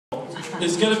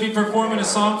is going to be performing a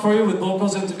song for you with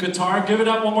vocals and guitar. Give it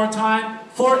up one more time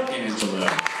for Angelo.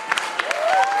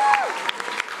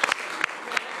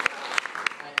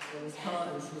 This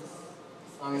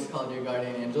song is called Your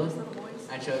Guardian Angel.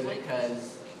 I chose it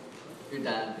because your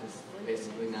dad is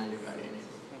basically not your guardian angel.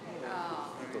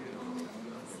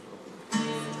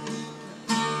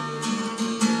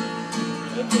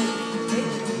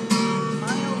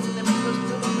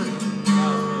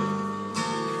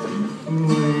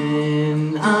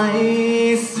 When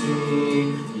I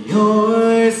see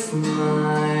your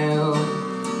smile,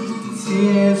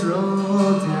 tears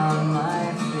roll down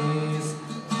my face.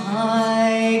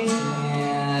 I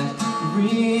can't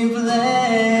replace.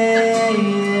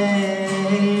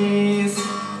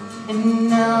 And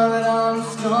now that I'm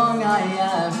strong, I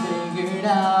have figured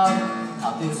out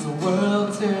how this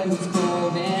world turns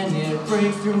cold and it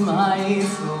breaks through my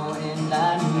soul. And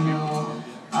I know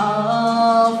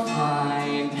I'll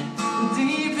find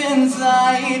deep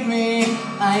inside me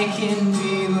I can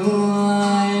be the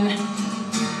one.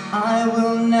 I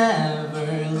will never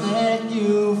let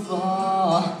you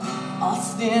fall. I'll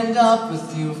stand up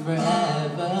with you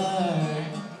forever.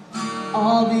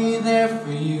 I'll be there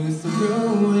for you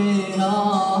through it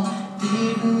all,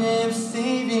 even if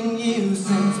saving you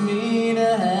sends me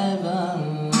to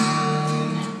heaven.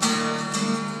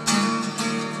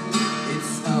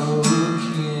 It's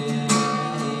okay.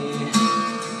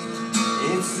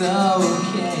 It's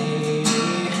okay.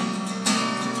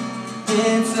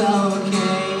 It's okay.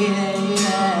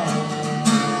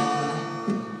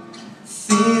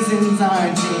 Seasons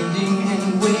are changing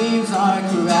and waves are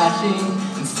crashing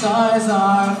and stars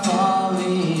are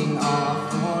falling all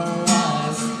for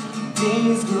us.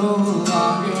 Days grow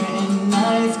longer and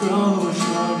nights grow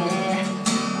shorter.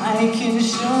 I can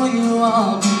show you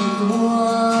I'll be the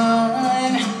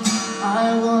one.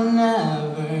 I will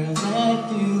never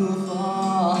let you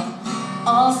fall.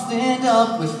 I'll stand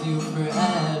up with you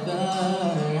forever.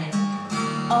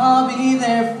 I'll be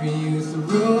there for you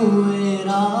through it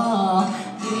all,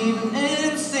 even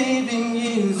if saving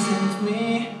you sends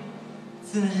me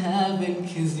to heaven,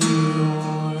 'cause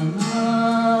you're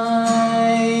mine.